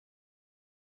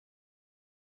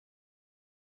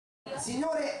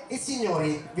Signore e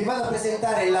signori, vi vado a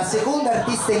presentare la seconda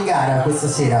artista in gara questa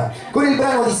sera. Con il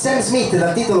brano di Sam Smith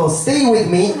dal titolo Stay With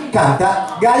Me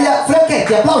canta Gaia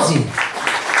Franchetti. Applausi!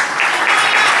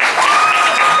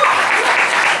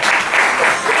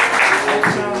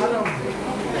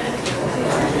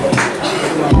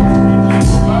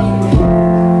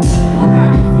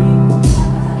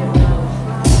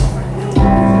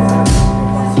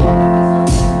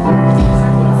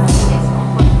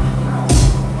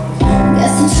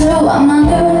 I'm a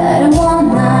girl at a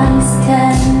one-night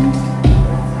stand,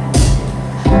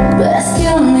 but I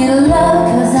still need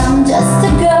love, cause I'm just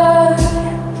a girl.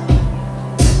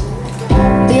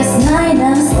 This night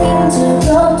never seemed to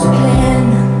go to plan.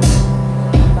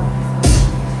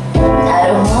 I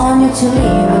don't want you to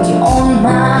leave, but you own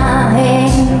my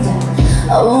hand.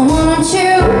 I want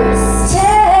you.